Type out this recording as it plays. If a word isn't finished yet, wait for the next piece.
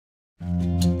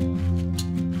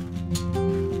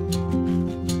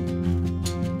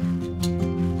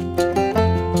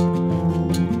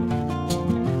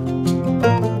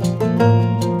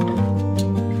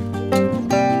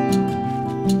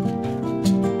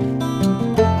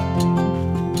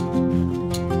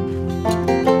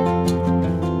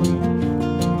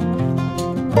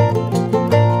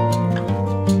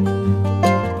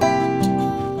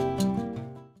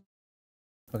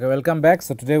Welcome back.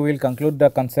 So today we will conclude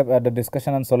the concept the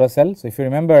discussion on solar cell. So if you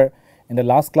remember, in the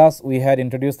last class we had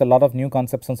introduced a lot of new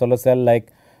concepts on solar cell,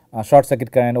 like short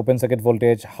circuit current, open circuit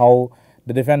voltage, how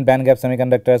the different band gap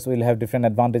semiconductors will have different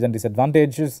advantages and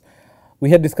disadvantages. We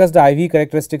had discussed the IV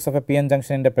characteristics of a PN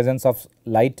junction in the presence of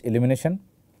light illumination,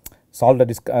 solved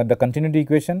the continuity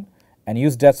equation and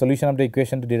used that solution of the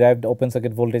equation to derive the open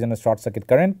circuit voltage and the short circuit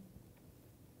current.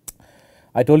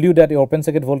 I told you that the open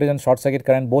circuit voltage and short circuit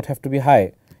current both have to be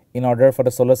high in order for the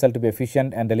solar cell to be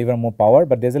efficient and deliver more power,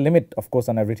 but there is a limit of course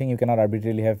on everything. You cannot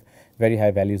arbitrarily have very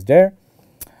high values there.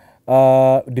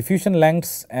 Diffusion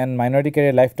lengths and minority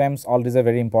carrier lifetimes, all these are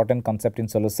very important concept in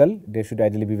solar cell. They should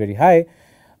ideally be very high.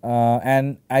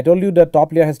 And I told you the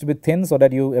top layer has to be thin so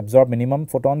that you absorb minimum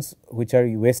photons which are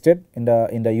wasted in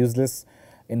the useless,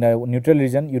 in the neutral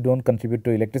region. You do not contribute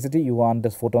to electricity, you want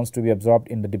the photons to be absorbed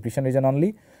in the depletion region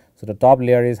only. So the top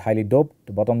layer is highly doped,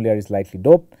 the bottom layer is lightly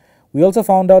doped. We also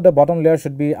found out the bottom layer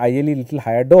should be ideally little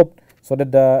higher doped so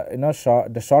that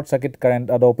the short circuit current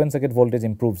or the open circuit voltage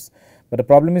improves. But the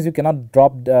problem is you cannot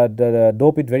drop the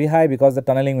dope it very high because the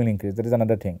tunneling will increase. That is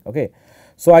another thing. Okay.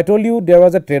 So I told you there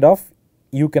was a trade off.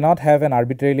 You cannot have an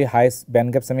arbitrarily high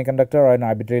band gap semiconductor or an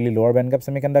arbitrarily lower band gap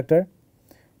semiconductor.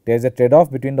 There is a trade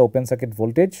off between the open circuit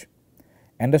voltage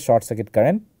and the short circuit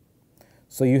current.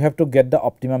 So you have to get the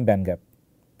optimum band gap.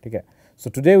 Okay. So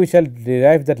today we shall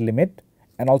derive that limit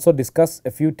and also discuss a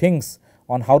few things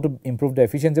on how to improve the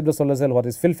efficiency of the solar cell, what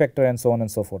is fill factor and so on and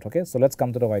so forth. Okay. So let's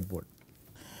come to the whiteboard.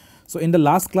 So in the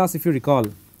last class, if you recall,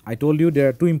 I told you there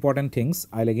are two important things.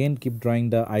 I'll again keep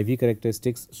drawing the IV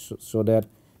characteristics so that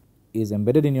is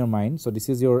embedded in your mind. So this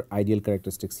is your ideal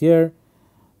characteristics here.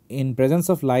 In presence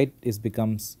of light, it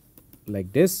becomes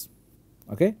like this.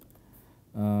 Okay.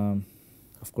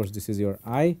 Of course, this is your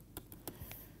I,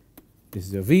 this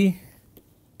is your V.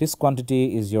 This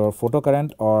quantity is your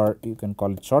photocurrent, or you can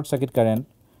call it short circuit current.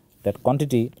 That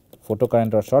quantity,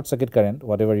 photocurrent or short circuit current,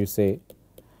 whatever you say,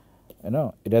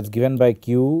 it is given by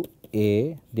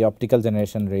QA, the optical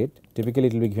generation rate. Typically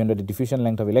it will be given by the diffusion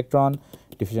length of electron,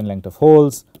 diffusion length of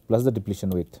holes plus the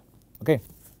depletion width. Okay.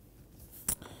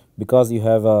 Because you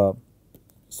have a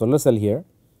solar cell here,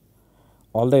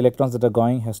 all the electrons that are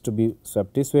going has to be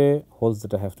swept this way, holes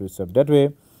that have to be swept that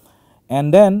way,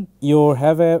 and then you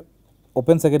have a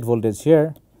open circuit voltage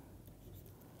here.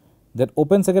 That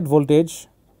open circuit voltage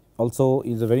also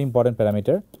is a very important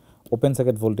parameter. Open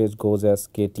circuit voltage goes as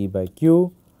kT by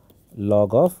Q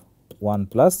log of 1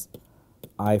 plus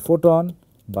I photon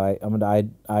by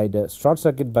I the short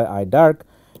circuit by I dark.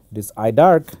 This I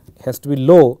dark has to be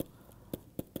low.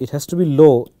 It has to be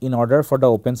low in order for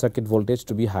the open circuit voltage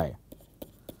to be high.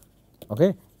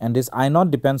 Okay. And this I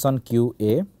naught depends on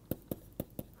QA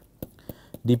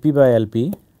dP by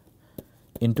LP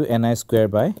into Ni square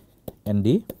by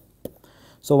Nd.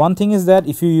 So one thing is that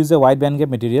if you use a wide band gap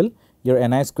material, your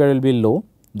Ni square will be low.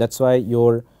 That is why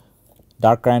your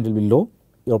dark current will be low,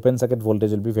 your open circuit voltage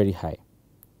will be very high.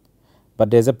 But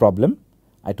there is a problem.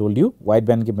 I told you wide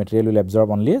band gap material will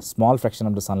absorb only a small fraction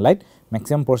of the sunlight,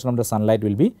 maximum portion of the sunlight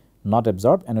will be not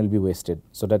absorbed and will be wasted.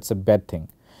 So that is a bad thing.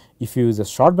 If you use a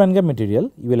short band gap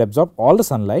material, you will absorb all the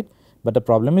sunlight, but the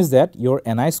problem is that your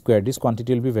Ni square, this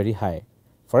quantity will be very high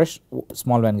for a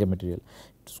small band gap material.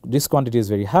 This quantity is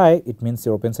very high, it means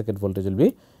your open circuit voltage will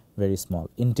be very small.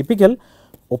 In typical,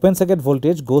 open circuit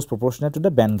voltage goes proportionate to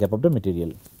the band gap of the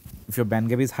material. If your band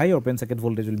gap is high, open circuit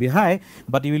voltage will be high,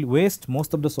 but you will waste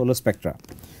most of the solar spectra.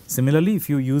 Similarly, if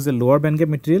you use a lower band gap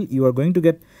material, you are going to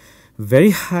get very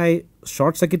high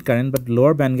short circuit current, but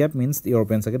lower band gap means your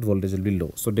open circuit voltage will be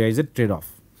low. So there is a trade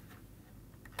off.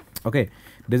 Okay.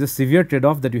 There is a severe trade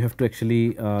off that you have to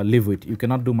actually live with. You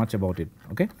cannot do much about it.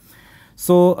 Okay.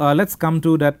 So let us come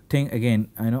to that thing again.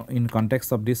 In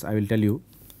context of this I will tell you.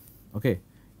 Okay.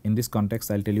 In this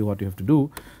context I will tell you what you have to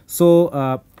do.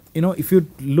 So if you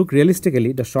look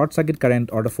realistically, the short circuit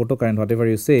current or the photocurrent, whatever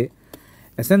you say,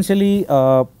 essentially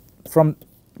from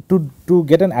to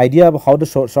get an idea of how the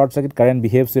short circuit current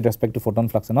behaves with respect to photon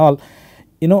flux and all,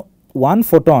 one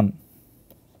photon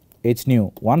h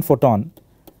nu, one photon,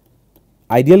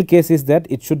 ideal case is that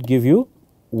it should give you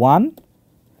one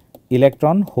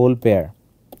electron hole pair.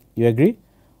 You agree?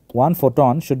 One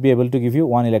photon should be able to give you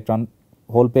one electron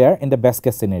hole pair in the best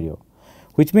case scenario,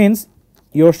 which means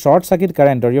your short circuit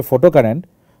current or your photocurrent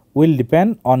will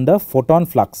depend on the photon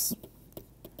flux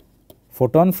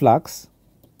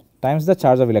times the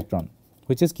charge of electron,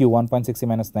 which is Q 1.60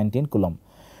 minus 19 coulomb.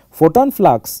 Photon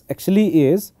flux actually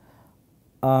is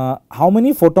how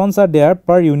many photons are there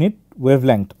per unit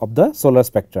wavelength of the solar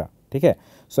spectra. Okay.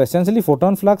 So essentially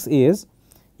photon flux is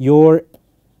your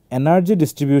energy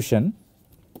distribution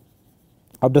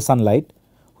of the sunlight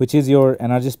which is your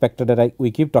energy spectra that we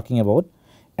keep talking about,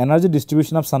 energy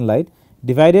distribution of sunlight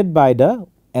divided by the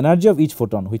energy of each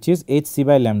photon, which is hc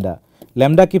by lambda.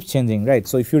 Lambda keeps changing, right?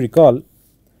 So if you recall,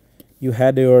 you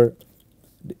had your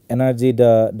energy,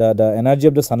 the energy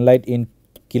of the sunlight in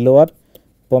kilowatt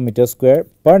per meter square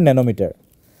per nanometer.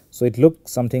 So it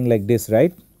looks something like this,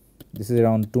 right? This is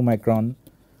around 2 micron.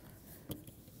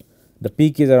 The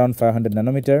peak is around 500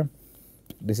 nanometer.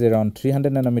 This is around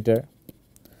 300 nanometer,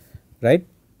 right?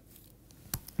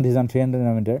 This is on 300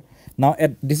 nanometer. Now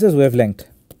this is wavelength.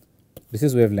 This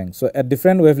is wavelength. So at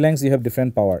different wavelengths you have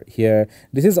different power. Here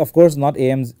this is of course not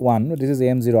AM1, this is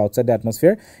AM0 outside the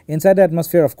atmosphere. Inside the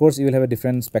atmosphere of course you will have a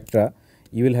different spectra.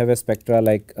 You will have a spectra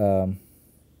like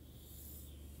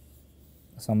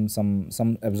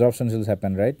some absorptions will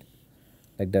happen, right?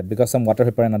 Like that, because some water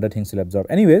vapor and other things will absorb.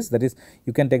 Anyways, that is,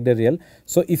 you can take the real.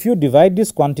 So if you divide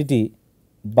this quantity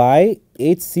by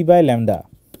hc by lambda,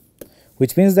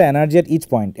 which means the energy at each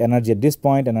point, energy at this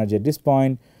point, energy at this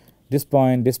point, this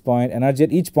point, this point, energy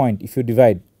at each point, if you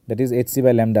divide, that is hc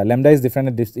by lambda. Lambda is different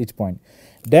at this each point.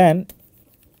 Then,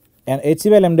 and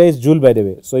hc by lambda is joule, by the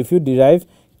way. So if you derive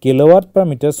kilowatt per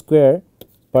meter square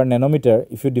per nanometer,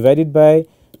 if you divide it by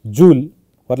joule,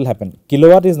 what will happen?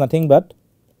 Kilowatt is nothing but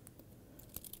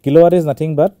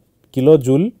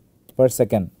kilojoule per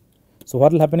second. So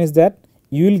what will happen is that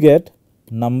you will get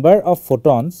number of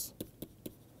photons,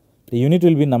 the unit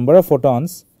will be number of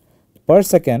photons per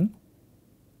second,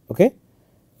 okay,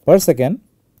 per second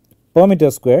per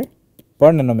meter square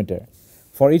per nanometer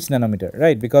for each nanometer,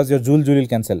 right? Because your joule will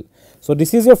cancel. So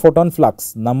this is your photon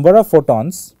flux, number of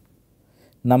photons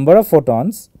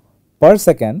per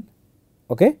second,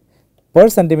 okay, per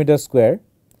centimeter square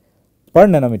per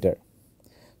nanometer.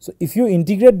 So if you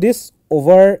integrate this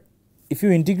over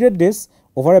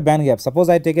a band gap, suppose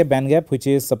I take a band gap which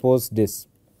is, suppose this,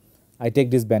 I take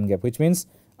this band gap, which means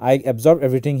I absorb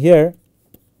everything here,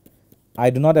 I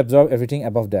do not absorb everything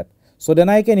above that. So then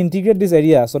I can integrate this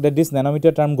area so that this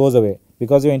nanometer term goes away,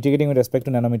 because you are integrating with respect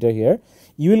to nanometer here.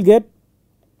 You will get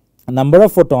a number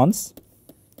of photons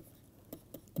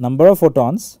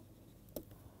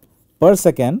per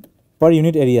second per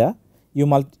unit area.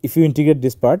 If you integrate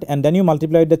this part and then you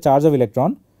multiply with the charge of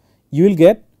electron, you will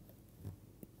get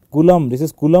coulomb. This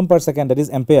is coulomb per second, that is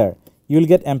ampere. You will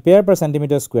get ampere per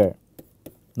centimeter square.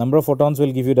 Number of photons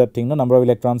will give you that thing, no, number of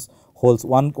electrons holes,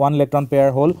 one electron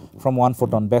pair hole from one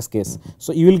photon, best case.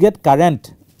 So you will get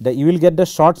current, you will get the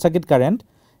short circuit current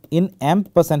in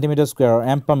amp per centimeter square or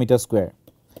amp per meter square.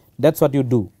 That's what you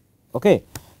do, okay.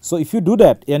 So if you do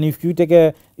that, and if you take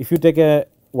a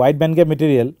wide bandgap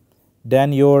material,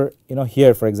 then your,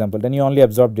 here for example, then you only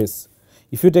absorb this.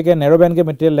 If you take a narrow bandgap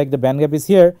material like the bandgap is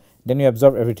here, then you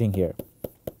absorb everything here,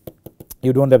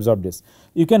 you don't absorb this.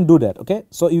 You can do that, okay.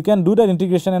 So you can do that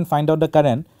integration and find out the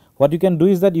current. What you can do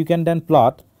is that you can then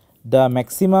plot the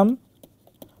maximum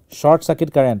short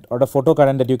circuit current or the photo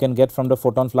current that you can get from the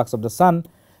photon flux of the sun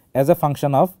as a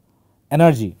function of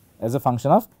energy, of the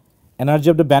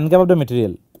bandgap of the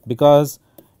material, because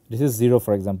this is 0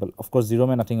 for example. Of course 0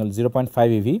 means nothing else,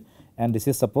 0.5 eV, and this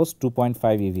is suppose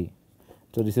 2.5 eV.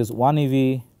 So this is 1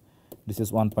 eV, this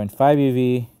is 1.5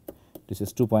 eV, this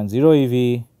is 2.0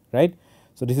 eV, right.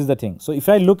 So this is the thing. So if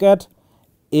I look at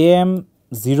AM0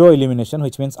 illumination,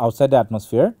 which means outside the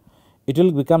atmosphere, it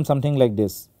will become something like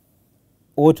this.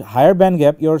 With higher band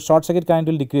gap, your short circuit current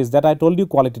will decrease, that I told you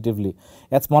qualitatively.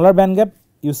 At smaller band gap,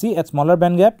 you see, at smaller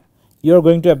band gap you are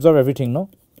going to absorb everything, no.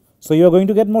 So you are going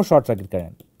to get more short circuit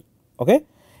current, okay.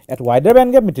 At wider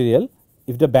band gap material,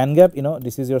 if the band gap,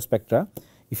 this is your spectra,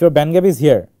 if your band gap is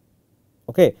here,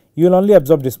 okay, you will only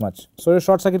absorb this much, so your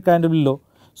short circuit current will be low.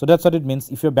 So that's what it means.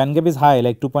 If your band gap is high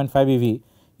like 2.5 eV,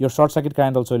 your short circuit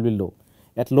current also will be low.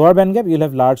 At lower band gap you will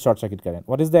have large short circuit current.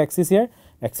 What is the axis here?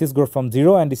 Axis goes from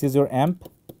 0, and this is your amp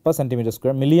per centimeter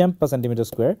square, milliamp per centimeter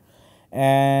square,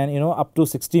 and up to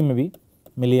 60 maybe,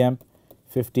 milliamp,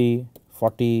 50,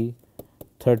 40,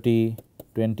 30,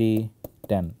 20,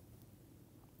 10.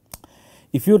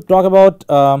 If you talk about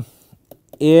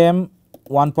AM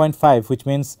 1.5, which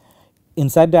means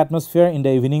inside the atmosphere in the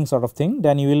evening sort of thing,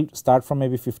 then you will start from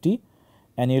maybe 50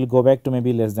 and you will go back to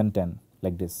maybe less than 10,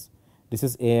 like this. This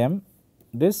is AM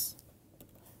this,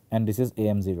 and this is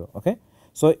AM0, okay.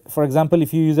 So for example,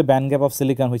 if you use a band gap of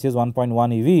silicon which is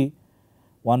 1.1 eV,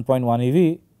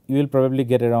 you will probably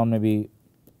get around maybe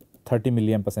 30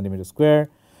 milliamp per centimeter square.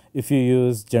 If you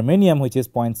use germanium which is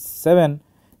 0.7,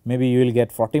 maybe you will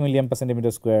get 40 milliamp per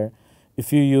centimeter square.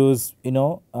 If you use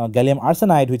gallium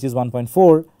arsenide which is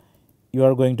 1.4, you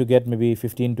are going to get maybe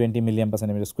 15-20 milliamp per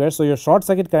centimeter square. So your short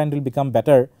circuit current will become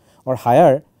better or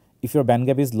higher if your band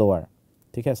gap is lower,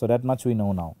 okay. So that much we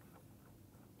know now.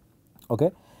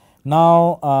 Okay.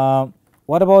 Now,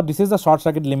 what about this is the short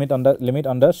circuit limit on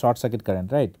the short circuit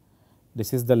current, right?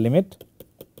 This is the limit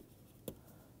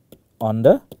on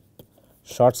the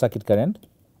short circuit current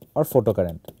or photo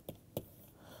current.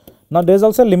 Now, there is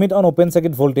also a limit on open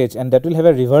circuit voltage, and that will have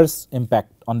a reverse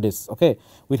impact on this. Okay,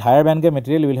 with higher band gap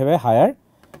material, you will have a higher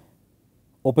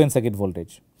open circuit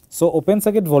voltage. So, open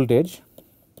circuit voltage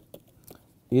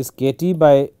is Kt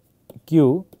by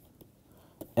Q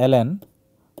ln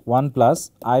 1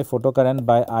 plus I photo current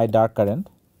by I dark current.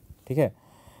 Okay,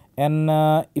 and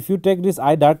if you take this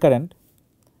I dark current,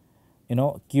 you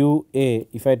know, QA,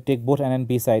 if I take both N and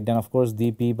P side, then of course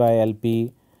dP by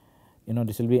LP, you know,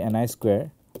 this will be Ni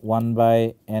square 1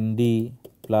 by Nd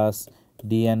plus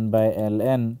Dn by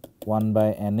Ln 1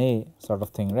 by Na sort of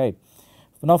thing, right.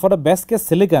 Now, for the best case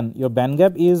silicon, your band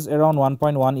gap is around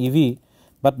 1.1 eV,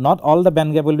 but not all the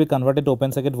band gap will be converted to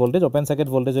open circuit voltage. Open circuit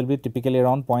voltage will be typically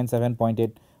around 0.7,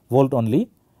 0.8 volt only.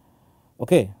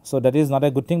 Okay, so that is not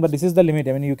a good thing, but this is the limit.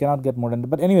 I mean, you cannot get more than that.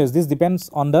 But anyways, this depends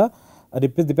on the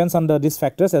these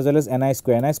factors as well as Ni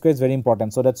square. Ni square is very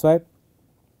important. So that's why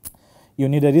you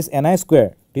need this Ni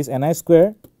square. This Ni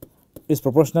square is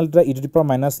proportional to the e to the power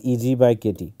minus Eg by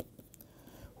Kt,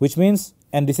 which means,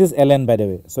 and this is Ln by the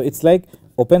way. So it's like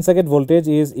open circuit voltage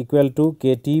is equal to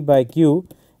Kt by Q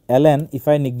Ln. If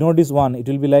I ignore this one, it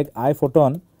will be like I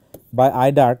photon by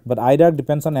I dark, but I dark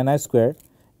depends on Ni square,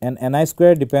 and Ni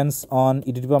square depends on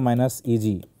e to the power minus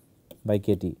Eg by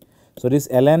Kt. So this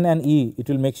Ln and E, it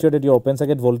will make sure that your open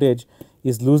circuit voltage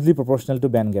is loosely proportional to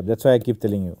band gap. That's why I keep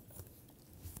telling you.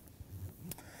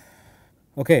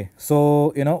 Okay,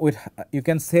 so you know, you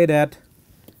can say that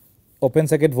open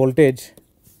circuit voltage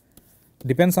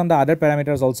depends on the other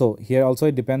parameters also. Here also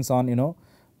it depends on, you know,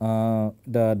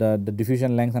 the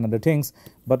diffusion length and other things,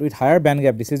 but with higher band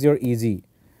gap, this is your Eg.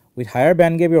 With higher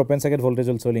band gap, your open circuit voltage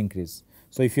also will increase.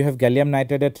 So if you have gallium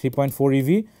nitride at 3.4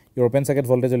 eV, your open circuit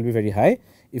voltage will be very high.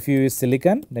 If you use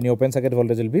silicon, then your open circuit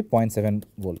voltage will be 0.7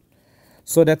 volt.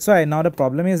 So that's why now the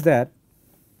problem is that,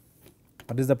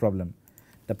 what is the problem?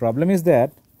 The problem is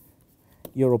that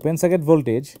your open circuit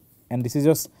voltage, and this is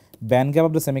just band gap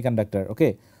of the semiconductor.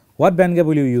 Okay, what band gap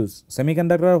will you use?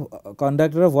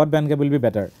 Conductor of what band gap will be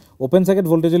better? Open circuit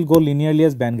voltage will go linearly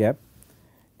as band gap,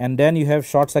 and then you have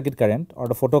short circuit current or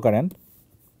the photo current.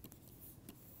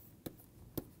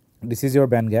 This is your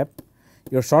band gap.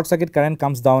 Your short circuit current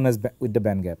comes down as with the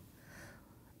band gap,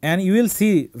 and you will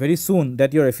see very soon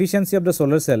that your efficiency of the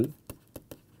solar cell,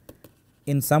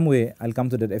 in some way I will come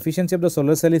to that, efficiency of the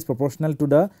solar cell is proportional to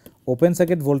the open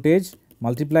circuit voltage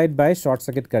multiplied by short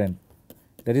circuit current.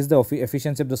 That is the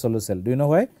efficiency of the solar cell. Do you know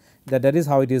why? That is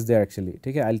how it is there actually.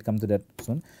 Okay, I will come to that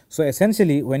soon. So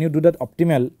essentially, when you do that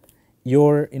optimal,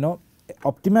 your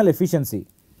optimal efficiency,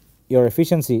 your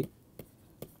efficiency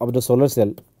of the solar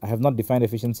cell, I have not defined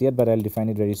efficiency yet, but I will define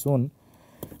it very soon,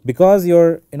 because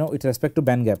your with respect to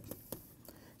band gap,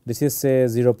 this is say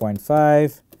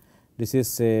 0.5, this is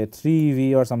say 3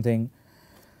 eV or something.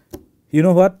 You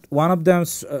know what, one of them,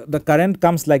 the current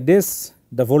comes like this,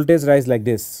 the voltage rise like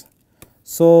this.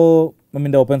 So I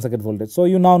mean the open circuit voltage. So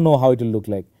you now know how it will look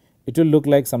like. It will look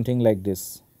like something like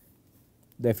this,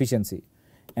 the efficiency,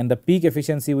 and the peak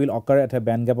efficiency will occur at a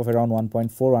band gap of around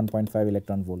 1.4, 1.5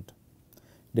 electron volt.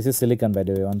 This is silicon by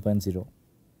the way, 1.0.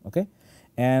 Okay,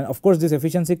 and of course this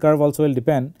efficiency curve also will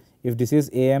depend. If this is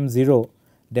AM0,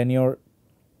 then your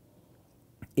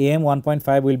AM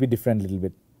 1.5 will be different little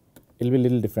bit. It will be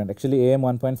little different. Actually AM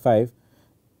 1.5,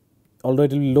 although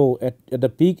it will be low at the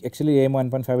peak, actually AM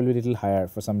 1.5 will be little higher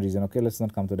for some reason. Okay, let's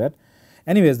not come to that.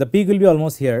 Anyways, the peak will be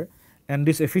almost here, and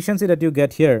this efficiency that you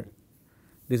get here,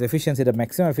 this efficiency, the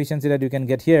maximum efficiency that you can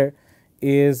get here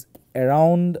is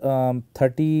around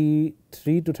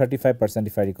 33 to 35%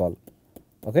 if I recall.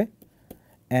 Okay,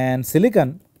 and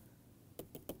silicon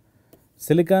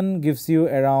gives you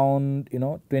around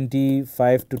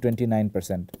 25 to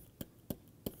 29%.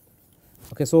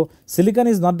 Okay, so silicon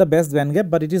is not the best band gap,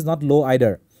 but it is not low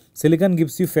either. Silicon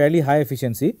gives you fairly high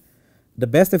efficiency. The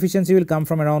best efficiency will come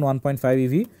from around 1.5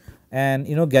 eV, and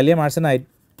gallium arsenide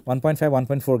 1.5,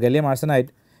 1.4. Gallium arsenide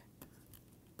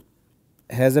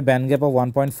has a band gap of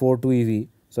 1.42 eV.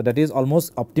 So that is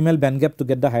almost optimal band gap to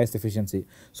get the highest efficiency.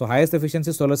 So highest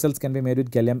efficiency solar cells can be made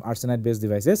with gallium arsenide based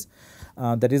devices.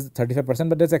 That is 35%,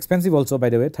 but that's expensive also by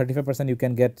the way. 35% you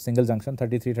can get single junction,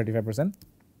 35%.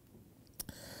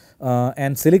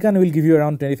 And silicon will give you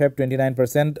around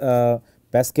 25-29%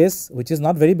 best case, which is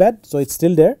not very bad. So it's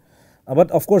still there.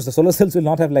 But of course the solar cells will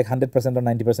not have like 100% or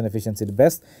 90% efficiency. The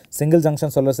best single junction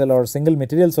solar cell or single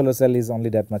material solar cell is only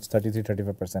that much,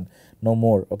 33-35%, no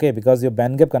more. Okay, because your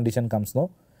band gap condition comes,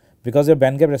 because your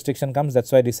band gap restriction comes,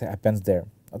 that's why this happens there.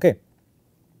 Okay,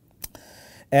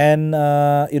 And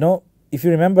if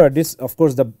you remember this, of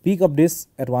course the peak of this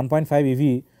at 1.5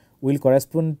 eV will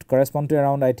correspond to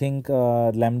around, I think,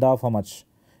 lambda of how much,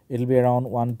 it will be around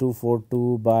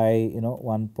 1242 by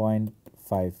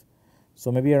 1.5,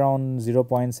 so maybe around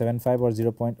 0.75 or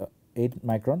 0.8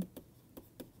 micron,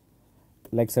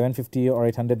 like 750 or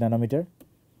 800 nanometer.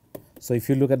 So if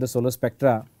you look at the solar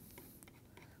spectra,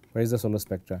 where is the solar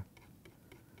spectra?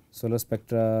 Solar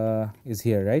spectra is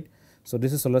here, right? So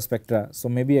this is solar spectra. So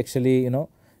maybe actually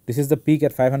this is the peak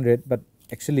at 500, but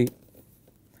actually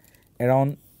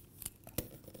around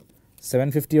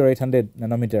 750 or 800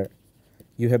 nanometer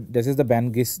you have, this is the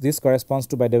band, this corresponds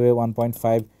to, by the way,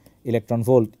 1.5 electron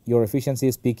volt. Your efficiency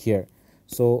is peak here,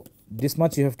 so this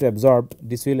much you have to absorb,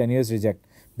 this will anyways reject,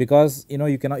 because you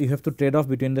have to trade off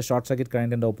between the short circuit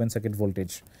current and the open circuit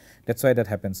voltage. That's why that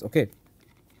happens. Okay,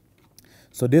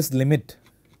 so this limit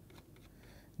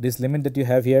that you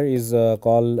have here is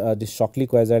called the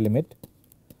Shockley-Quasar limit.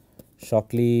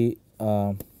 Shockley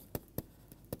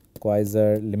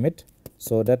Quasar limit.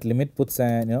 So that limit puts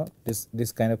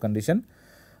this kind of condition.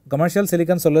 Commercial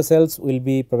silicon solar cells will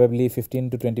be probably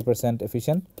 15 to 20%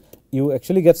 efficient. You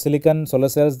actually get silicon solar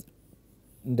cells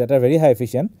that are very high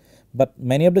efficient, but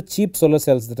many of the cheap solar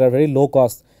cells that are very low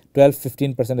cost,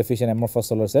 12-15% efficient amorphous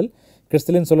solar cell.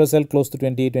 Crystalline solar cell close to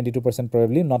 20-22%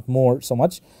 probably, not more so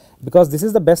much, because this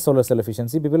is the best solar cell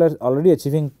efficiency. People are already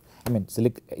achieving,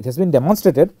 it has been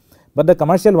demonstrated, but the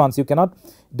commercial ones you cannot,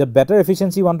 the better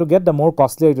efficiency you want to get, the more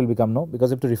costlier it will become,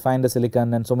 because you have to refine the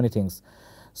silicon and so many things.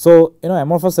 So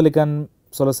amorphous silicon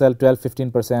solar cell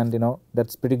 12-15%,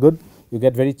 that's pretty good. You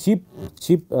get very cheap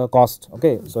cost.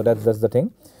 Okay, so that's the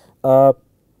thing.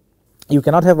 You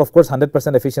cannot have, of course,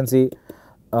 100% efficiency.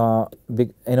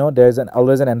 There is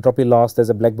always an entropy loss, there is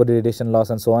a black body radiation loss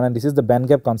and so on, and this is the band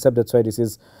gap concept. That's why this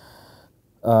is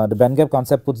the band gap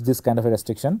concept puts this kind of a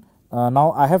restriction.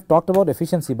 Now I have talked about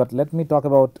efficiency, but let me talk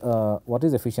about what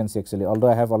is efficiency actually, although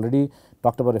I have already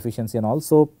talked about efficiency and all.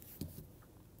 So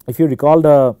if you recall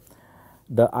the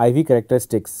IV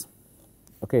characteristics,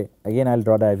 okay, again I will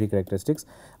draw the IV characteristics.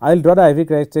 I will draw the IV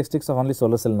characteristics of only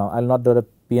solar cell now. I will not draw the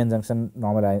PN junction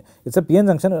normal. It is a PN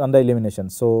junction under elimination,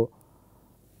 so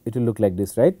it will look like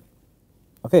this, right?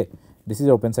 Okay, this is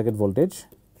your open circuit voltage,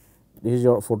 this is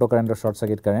your photocurrent or short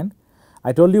circuit current.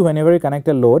 I told you whenever you connect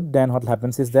a load, then what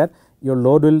happens is that your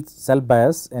load will self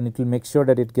bias, and it will make sure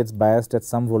that it gets biased at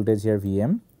some voltage here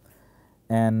Vm,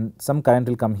 and some current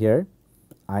will come here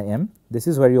Im. This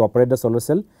is where you operate the solar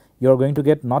cell. You are going to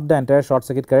get not the entire short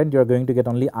circuit current, you are going to get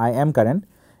only Im current.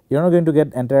 You are not going to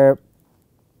get entire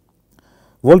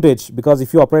voltage, because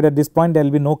if you operate at this point there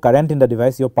will be no current in the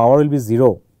device, your power will be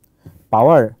 0.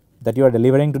 Power that you are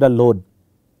delivering to the load,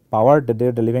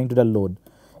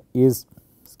 is,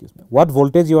 excuse me, what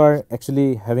voltage you are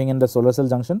actually having in the solar cell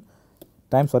junction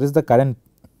times what is the current,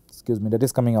 excuse me, that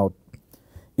is coming out.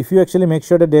 If you actually make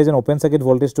sure that there is an open circuit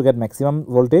voltage to get maximum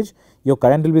voltage, your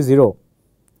current will be 0.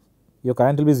 Your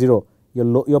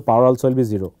power also will be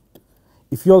 0.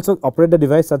 If you also operate the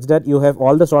device such that you have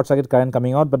all the short circuit current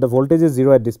coming out, but the voltage is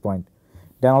 0 at this point,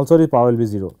 then also the power will be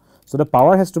 0. So the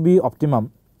power has to be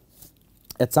optimum.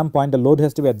 At some point the load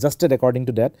has to be adjusted according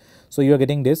to that. So you are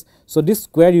getting this. So this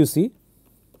square you see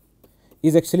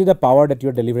is actually the power that you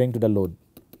are delivering to the load.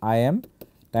 Im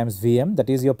times Vm, that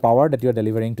is your power that you are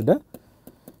delivering to the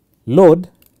load.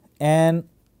 And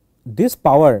this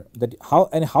power, that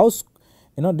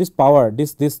this power,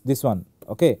 this one,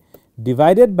 okay,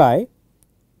 divided by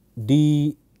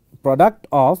the product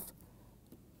of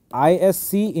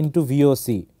ISC into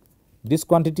VOC, this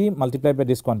quantity multiplied by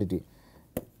this quantity.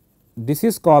 This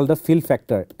is called the fill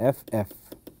factor, FF.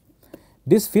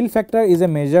 This fill factor is a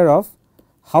measure of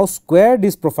how square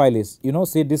this profile is.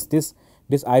 Say this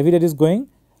IV that is going,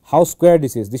 how square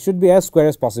this is. This should be as square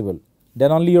as possible.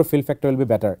 Then only your fill factor will be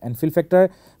better. And fill factor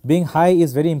being high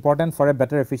is very important for a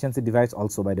better efficiency device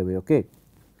also, by the way. Okay,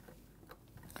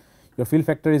 your fill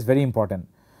factor is very important.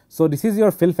 So this is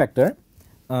your fill factor.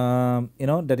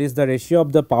 That is the ratio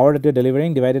of the power that you are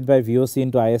delivering divided by VOC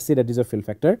into ISC, that is your fill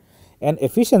factor. And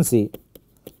efficiency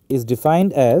is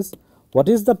defined as what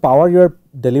is the power you are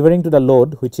delivering to the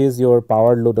load, which is your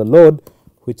power load or load,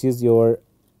 which is your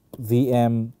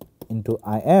Vm into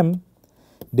Im,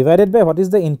 divided by what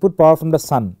is the input power from the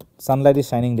sun. Sunlight is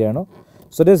shining there, no?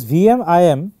 So this Vm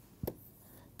Im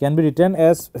can be written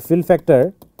as fill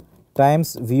factor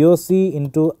times VOC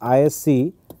into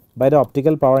ISC by the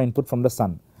optical power input from the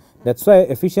sun. That's why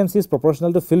efficiency is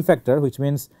proportional to fill factor, which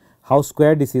means how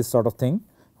square this is, sort of thing,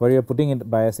 where you are putting it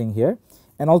biasing here,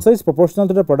 and also is proportional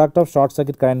to the product of short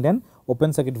circuit current and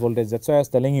open circuit voltage. That's why I was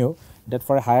telling you that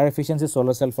for a higher efficiency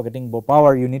solar cell, for getting more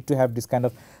power, you need to have this kind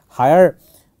of higher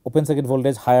open circuit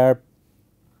voltage, higher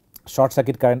short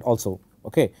circuit current also.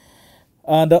 Okay.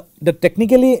 The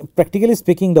practically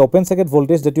speaking, the open circuit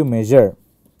voltage that you measure,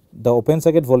 the open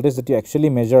circuit voltage that you actually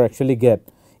measure, actually get,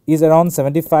 is around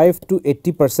 75 to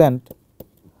 80%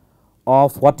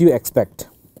 of what you expect,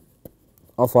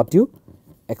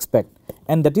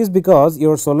 and that is because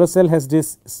your solar cell has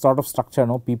this sort of structure,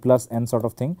 no, P plus N sort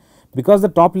of thing, because the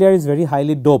top layer is very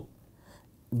highly doped.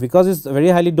 Because it's very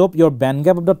highly doped, your band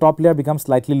gap of the top layer becomes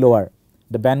slightly lower.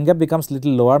 The band gap becomes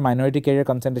little lower, minority carrier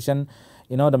concentration,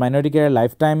 the minority carrier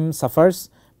lifetime suffers,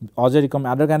 other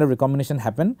kind of recombination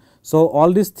happen. So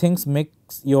all these things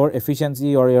makes your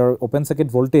efficiency or your open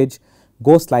circuit voltage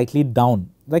go slightly down,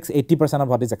 like 80% of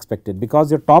what is expected,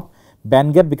 because your top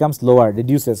band gap becomes lower,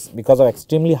 reduces because of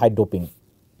extremely high doping.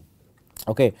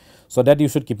 Okay, so that you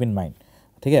should keep in mind.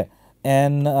 Okay,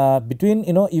 and between,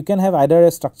 you can have either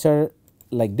a structure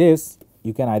like this,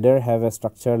 you can either have a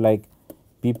structure like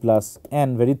P plus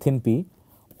N, very thin P,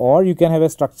 or you can have a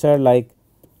structure like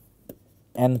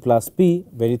N plus P,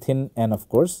 very thin N, of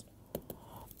course.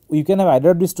 You can have either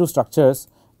of these two structures,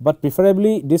 but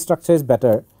preferably this structure is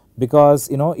better, because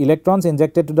electrons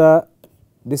injected to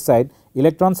this side,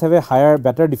 electrons have a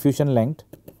better diffusion length,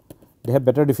 they have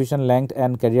better diffusion length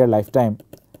and carrier lifetime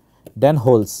than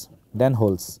holes.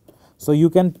 So you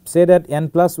can say that N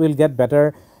plus will get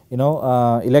better,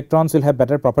 electrons will have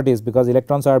better properties, because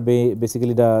electrons are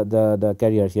basically the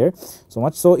carrier here. So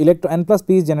much so N plus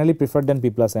P is generally preferred than P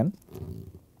plus N.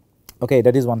 Okay,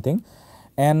 that is one thing.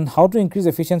 And how to increase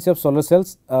efficiency of solar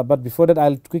cells, but before that I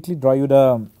will quickly draw you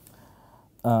the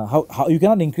how you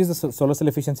cannot increase the solar cell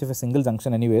efficiency of a single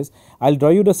junction anyways. I will draw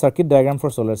you the circuit diagram for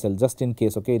solar cell just in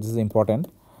case. Okay, this is important.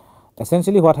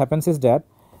 Essentially what happens is that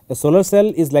a solar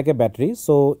cell is like a battery.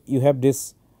 So you have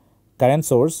this current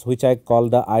source, which I call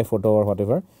the I photo or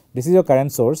whatever. This is your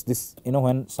current source. This,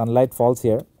 when sunlight falls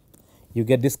here, you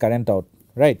get this current out,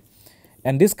 right?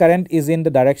 And this current is in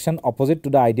the direction opposite to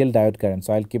the ideal diode current.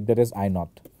 So I will keep that as I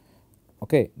naught.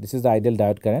 Okay, this is the ideal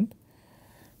diode current,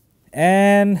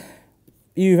 and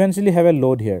you eventually have a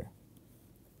load here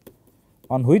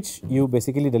on which you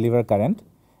basically deliver current,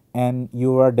 and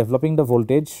you are developing the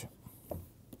voltage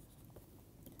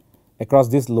across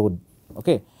this load.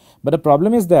 Okay, but the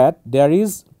problem is that there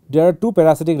are two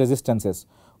parasitic resistances.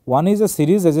 One is a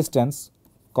series resistance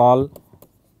called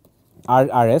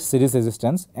RS, series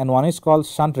resistance, and one is called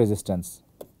shunt resistance.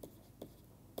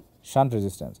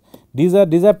 These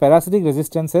are parasitic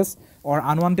resistances or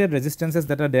unwanted resistances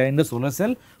that are there in the solar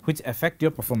cell, which affect your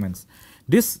performance.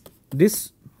 This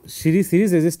series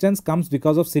resistance comes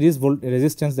because of series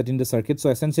resistance that in the circuit. So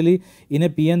essentially in a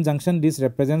PN junction, this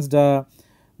represents the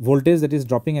voltage that is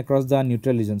dropping across the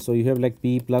neutral region. So you have like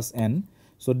P plus N.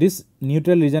 So this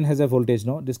neutral region has a voltage,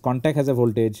 no, this contact has a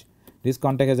voltage, this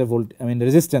contact has a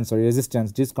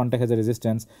resistance. This contact has a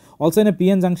resistance. Also in a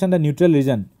PN junction, the neutral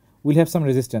region will have some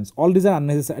resistance. All these are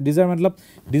unnecessary, these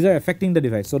are affecting the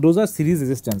device. So those are series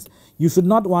resistance. You should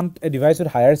not want a device with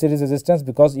higher series resistance,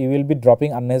 because you will be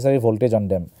dropping unnecessary voltage on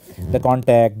them, the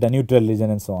contact, the neutral region,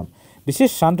 and so on. This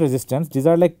is shunt resistance. These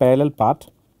are like parallel path.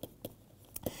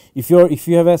 If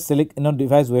you have a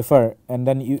device wafer, and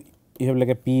then you have like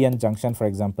a PN junction, for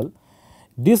example,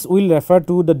 this will refer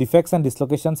to the defects and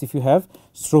dislocations if you have,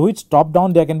 through which top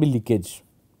down there can be leakage.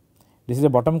 This is a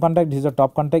bottom contact, this is a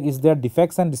top contact. Is there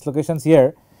defects and dislocations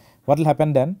here, what will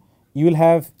happen then? You will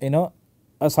have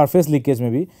a surface leakage,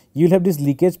 maybe you will have this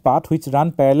leakage path which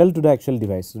run parallel to the actual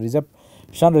device. So these are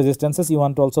shunt resistances. You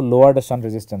want to also lower the shunt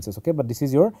resistances. Okay, but this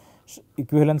is your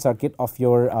equivalent circuit of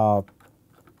your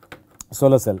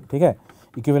solar cell. Okay,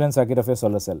 equivalent circuit of a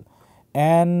solar cell.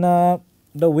 And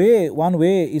one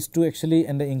way is to actually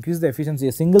increase the efficiency.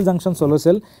 A single junction solar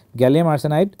cell, gallium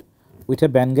arsenide with a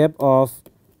band gap of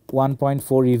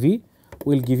 1.4 eV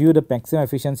will give you the maximum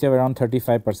efficiency of around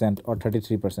 35% or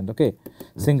 33%. Okay,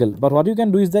 single. But what you can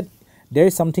do is that there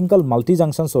is something called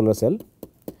multi-junction solar cell.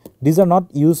 These are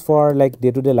not used for like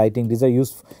day-to-day lighting. These are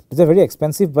very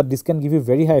expensive, but this can give you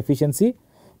very high efficiency.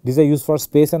 These are used for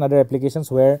space and other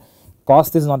applications where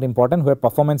cost is not important, where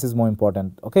performance is more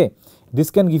important. Okay,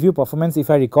 this can give you performance, if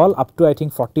I recall, up to I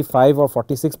think 45 or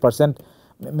 46%,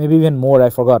 maybe even more, I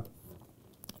forgot.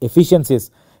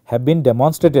 Efficiencies have been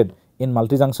demonstrated in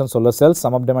multi-junction solar cells.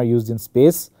 Some of them are used in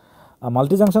space.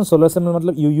 Multi-junction solar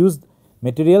cell, you use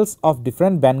materials of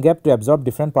different band gap to absorb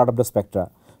different part of the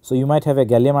spectra. So you might have a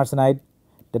gallium arsenide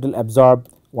that will absorb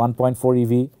 1.4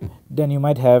 eV. Then you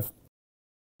might have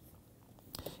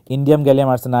indium gallium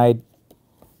arsenide.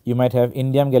 You might have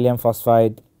indium gallium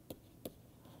phosphide.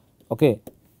 Okay,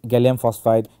 gallium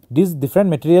phosphide. These different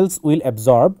materials will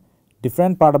absorb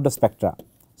different part of the spectra.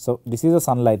 So this is the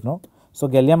sunlight, no? So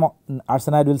gallium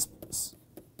arsenide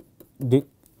will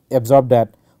absorb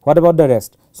that. What about the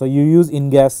rest? So you use in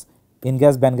gas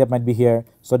band gap might be here,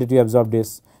 so that you absorb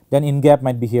this. Then in gap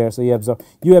might be here, so you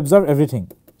absorb everything,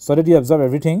 so that you absorb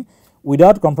everything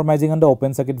without compromising on the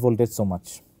open circuit voltage so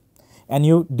much.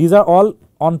 And these are all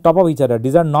on top of each other.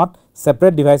 These are not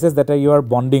separate devices that you are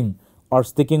bonding or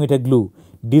sticking with a glue.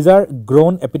 These are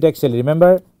grown epitaxially.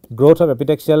 Remember growth of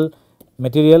epitaxial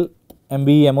material,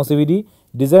 MBE, MOCVD.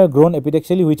 These are grown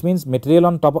epitaxially, which means material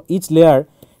on top of each layer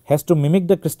has to mimic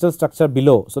the crystal structure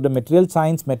below. So the material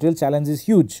science, material challenge is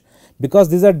huge, because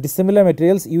these are dissimilar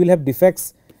materials. You will have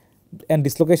defects and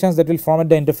dislocations that will form at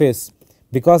the interface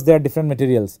because they are different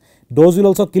materials. Those will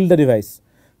also kill the device,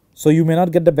 so you may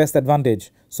not get the best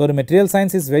advantage. So the material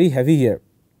science is very heavy here.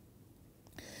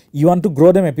 You want to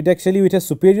grow them epitaxially with a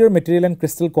superior material and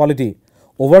crystal quality,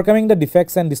 overcoming the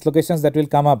defects and dislocations that will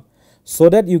come up, so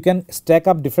that you can stack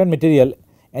up different material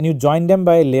and you join them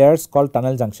by layers called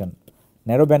tunnel junction.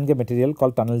 Narrow bandgap material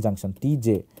called tunnel junction,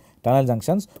 TJ, tunnel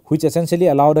junctions, which essentially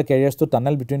allow the carriers to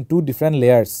tunnel between two different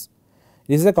layers.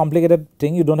 This is a complicated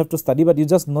thing, you don't have to study, but you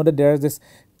just know that there is this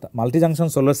multi-junction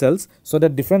solar cells, so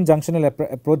that different junction will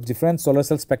approach different solar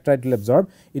cell spectra it will absorb.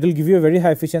 It will give you a very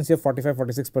high efficiency of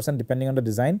 45-46% depending on the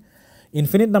design.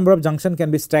 Infinite number of junction can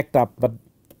be stacked up, but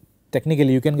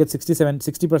technically you can get 60% or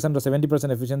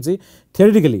 70% efficiency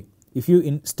theoretically if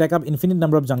you stack up infinite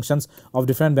number of junctions of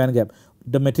different band gap.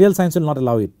 The material science will not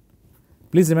allow it.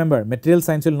 Please remember, material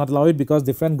science will not allow it, because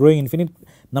different growing infinite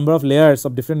number of layers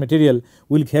of different material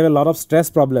will have a lot of stress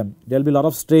problem. There will be a lot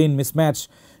of strain, mismatch,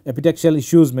 epitaxial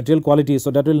issues, material quality,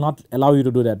 so that will not allow you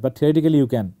to do that, but theoretically you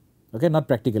can, okay, not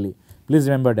practically. Please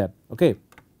remember that, okay.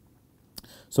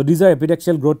 So these are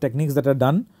epitaxial growth techniques that are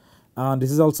done.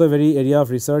 This is also a very area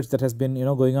of research that has been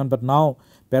going on, but now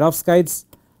perovskites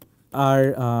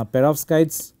are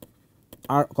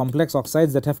complex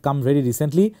oxides that have come very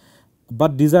recently,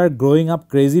 but these are growing up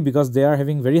crazy because they are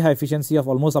having very high efficiency of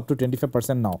almost up to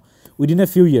 25% now within a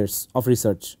few years of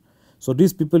research. So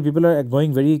these people are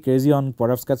going very crazy on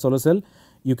perovskite solar cell.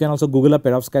 You can also Google up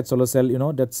perovskite solar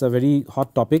cell, that's a very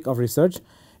hot topic of research.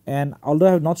 And although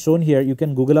I have not shown here, you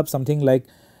can Google up something like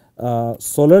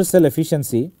solar cell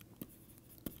efficiency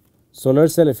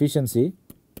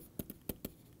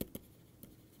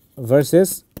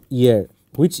versus year.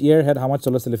 Which year had how much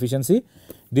solar cell efficiency?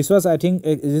 This was, I think,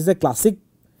 this is a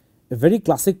very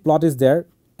classic plot is there,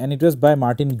 and it was by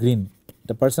Martin Green.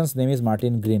 The person's name is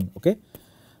Martin Green, okay.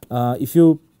 If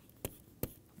you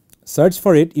search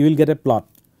for it, you will get a plot,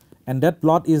 and that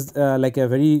plot is like a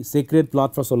very sacred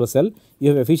plot for solar cell. You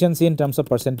have efficiency in terms of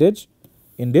percentage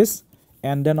in this,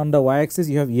 and then on the y-axis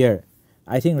you have year.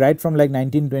 I think right from like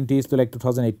 1920s to like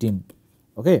 2018,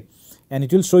 okay. And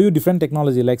it will show you different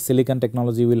technology like silicon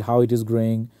technology will how it is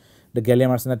growing, the gallium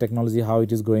arsenide technology how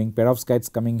it is growing,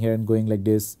 perovskites coming here and going like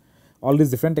this. All these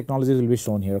different technologies will be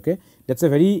shown here, okay. That's a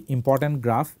very important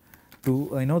graph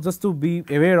to just to be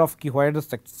aware of where the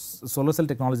solar cell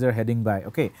technologies are heading by,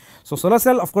 okay. So solar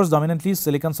cell, of course, dominantly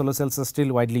silicon solar cells are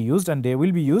still widely used, and they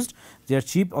will be used. They are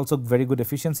cheap, also very good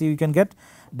efficiency you can get.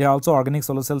 There are also organic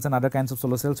solar cells and other kinds of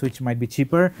solar cells which might be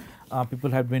cheaper.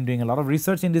 People have been doing a lot of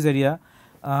research in this area.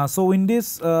 So in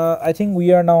this I think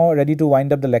we are now ready to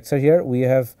wind up the lecture here. We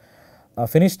have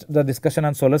finished the discussion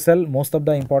on solar cell. Most of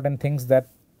the important things that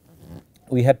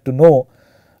we had to know,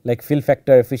 like fill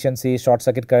factor, efficiency, short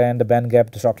circuit current, the band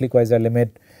gap, the Shockley quasar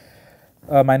limit,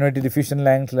 minority diffusion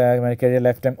length, carrier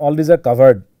lifetime, all these are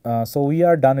covered. So we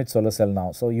are done with solar cell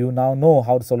now. So you now know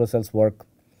how the solar cells work.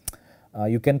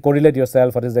 You can correlate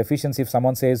yourself what is the efficiency. If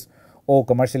someone says, oh,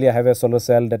 commercially I have a solar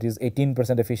cell that is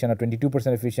 18% efficient or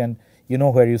 22% efficient, you know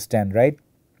where you stand, right?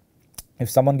 If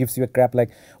someone gives you a crap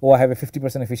like, oh, I have a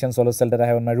 50% efficient solar cell that I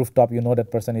have on my rooftop, you know that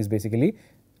person is basically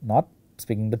not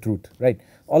speaking the truth, right?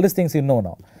 All these things you know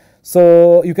now.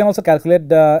 So you can also calculate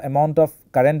the amount of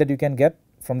current that you can get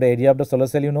from the area of the solar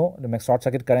cell, the short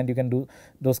circuit current. You can do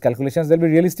those calculations. There will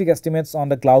be realistic estimates on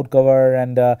the cloud cover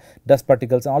and dust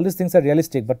particles, and all these things are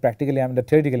realistic, but practically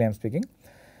theoretically I am speaking.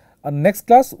 Next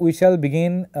class we shall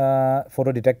begin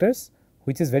photodetectors,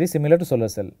 which is very similar to solar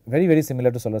cell, very similar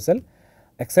to solar cell,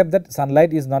 except that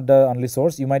sunlight is not the only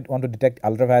source. You might want to detect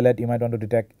ultraviolet, you might want to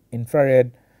detect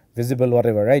infrared, visible,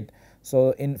 whatever, right?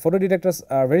 So in photodetectors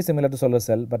are very similar to solar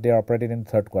cell, but they are operated in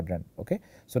third quadrant, okay.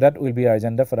 So that will be our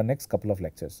agenda for the next couple of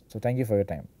lectures. So thank you for your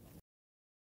time.